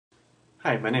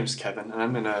Hi, my name is Kevin, and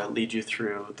I'm going to lead you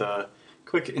through the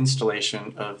quick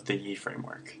installation of the Yii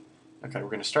Framework. Okay, we're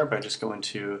going to start by just going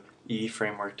to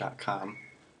yeeframework.com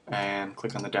and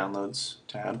click on the Downloads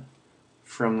tab.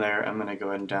 From there, I'm going to go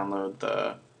ahead and download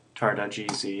the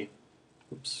tar.gz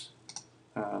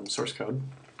source code.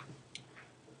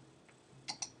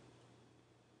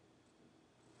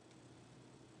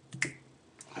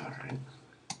 All right.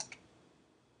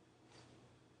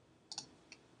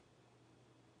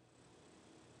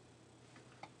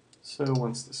 So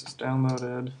once this is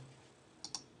downloaded,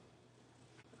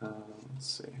 let's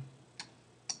see.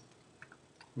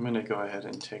 I'm going to go ahead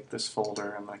and take this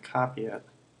folder, I'm going to copy it,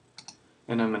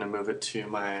 and I'm going to move it to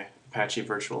my Apache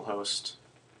virtual host,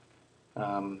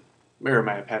 or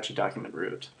my Apache document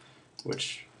root,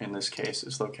 which in this case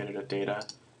is located at data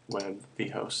web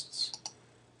vhosts.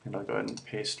 And I'll go ahead and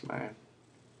paste my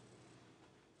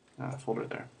folder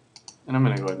there. And I'm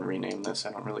going to go ahead and rename this.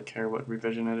 I don't really care what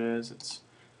revision it is. It's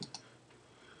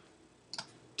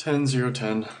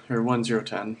 10.0.10 or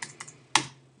 1.0.10.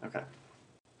 Okay.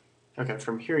 Okay,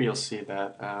 from here you'll see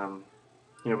that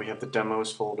we have the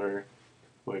demos folder,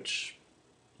 which,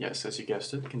 yes, as you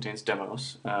guessed it, contains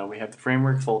demos. We have the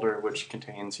framework folder, which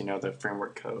contains the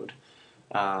framework code.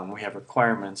 We have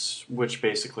requirements, which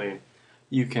basically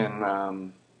you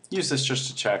can use this just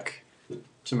to check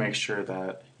to make sure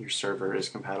that your server is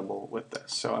compatible with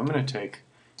this. So I'm going to take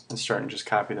and start and just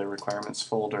copy the requirements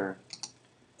folder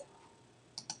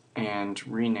and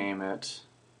rename it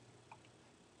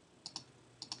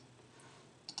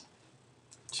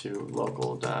to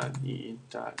local.e.com,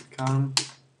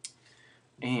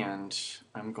 and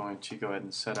I'm going to go ahead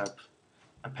and set up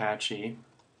Apache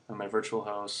on my virtual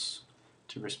host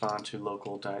to respond to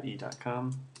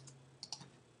local.e.com.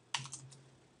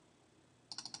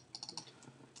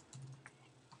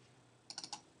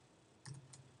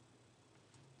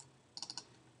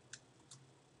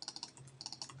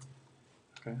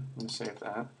 Okay, I'm going to save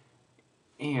that.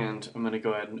 And I'm going to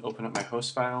go ahead and open up my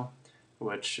host file,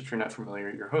 which, if you're not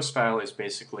familiar, your host file is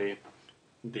basically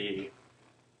the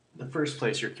first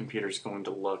place your computer is going to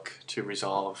look to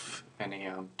resolve any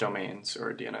domains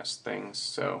or DNS things.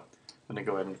 So I'm going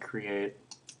to go ahead and create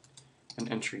an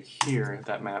entry here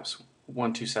that maps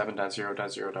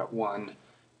 127.0.0.1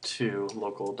 to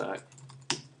local.e.com.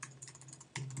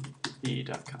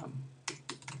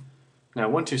 Now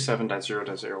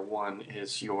 127.0.0.1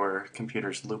 is your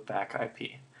computer's loopback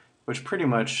IP, which pretty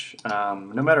much,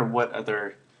 no matter what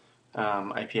other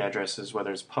IP addresses,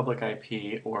 whether it's public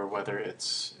IP or whether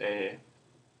it's a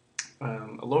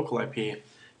local IP,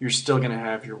 you're still going to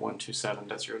have your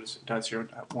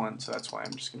 127.0.0.1, so that's why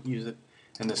I'm just going to use it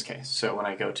in this case. So when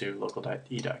I go to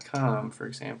local.e.com, for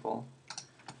example,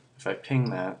 if I ping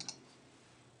that,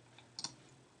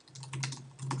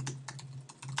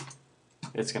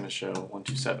 it's going to show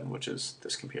 127, which is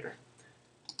this computer.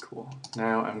 Cool.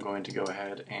 Now I'm going to go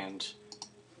ahead and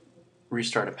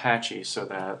restart Apache so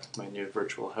that my new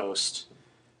virtual host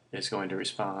is going to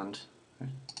respond.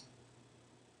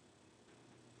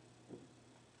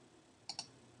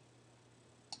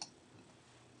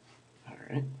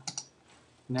 Alright.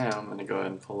 Now I'm going to go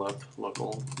ahead and pull up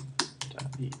local.e.com,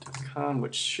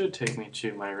 which should take me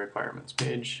to my requirements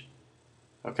page.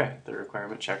 Okay, the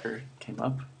requirement checker came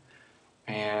up.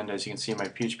 And as you can see, my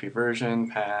PHP version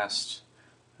passed.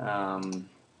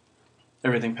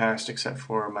 Everything passed except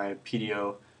for my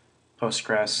PDO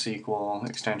PostgreSQL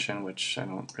extension, which I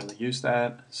don't really use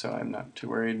that, so I'm not too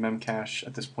worried. Memcache,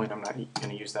 at this point, I'm not going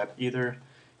to use that either.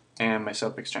 And my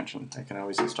SUB extension, I can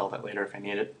always install that later if I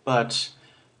need it, but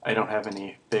I don't have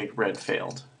any big red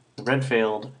failed. The red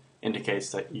failed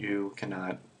indicates that you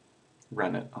cannot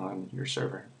run it on your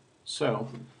server. So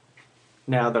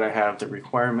now that I have the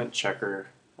requirement checker,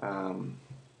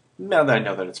 now that I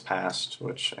know that it's passed,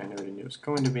 which I already knew it was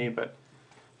going to be, but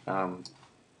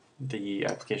the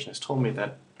application has told me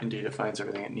that indeed it finds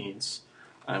everything it needs,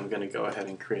 I'm going to go ahead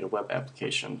and create a web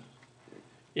application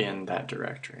in that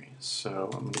directory.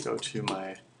 So I'm going to go to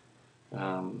my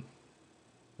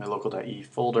my local.e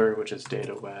folder, which is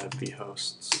data web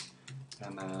vhosts,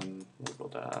 and then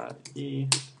local.e,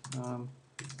 and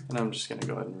I'm just going to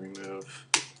go ahead and remove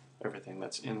everything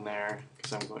that's in there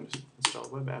because I'm going to install a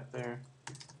web app there.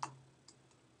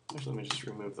 Actually, let me just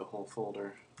remove the whole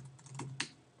folder.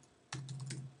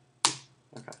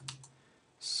 Okay.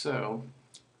 So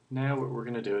now what we're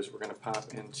going to do is we're going to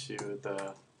pop into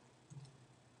the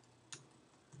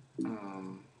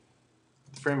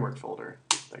framework folder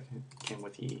that came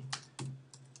with Yii.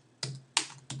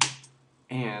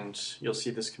 And you'll see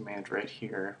this command right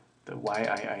here, the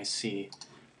yiic.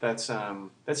 That's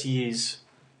Yii's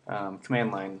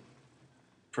command line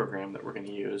program that we're going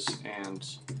to use. And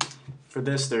for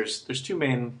this, there's two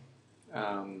main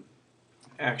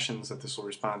actions that this will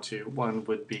respond to. One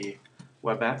would be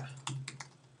web app,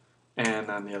 and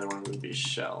then the other one would be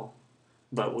shell.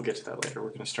 But we'll get to that later. We're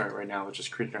going to start right now with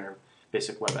just creating our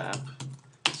basic web app.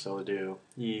 So we'll do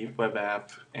Yii web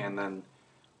app, and then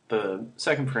the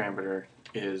second parameter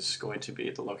is going to be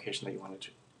the location that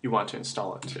you want to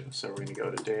install it to. So we're going to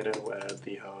go to data web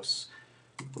vhost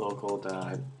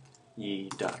local.yii.com,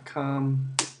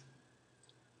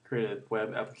 create a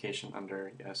web application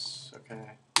under yes,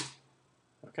 okay.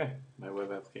 Okay, my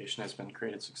web application has been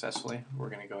created successfully. We're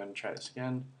going to go ahead and try this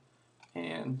again,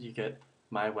 and you get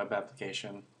my web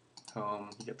application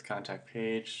home, you get the contact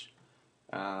page,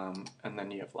 and then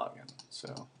you have login.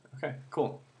 So, okay,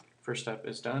 cool. First step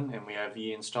is done, and we have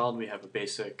Yii installed. We have a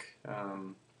basic,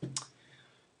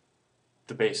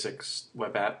 the basics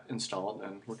web app installed,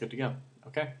 and we're good to go.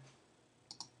 Okay.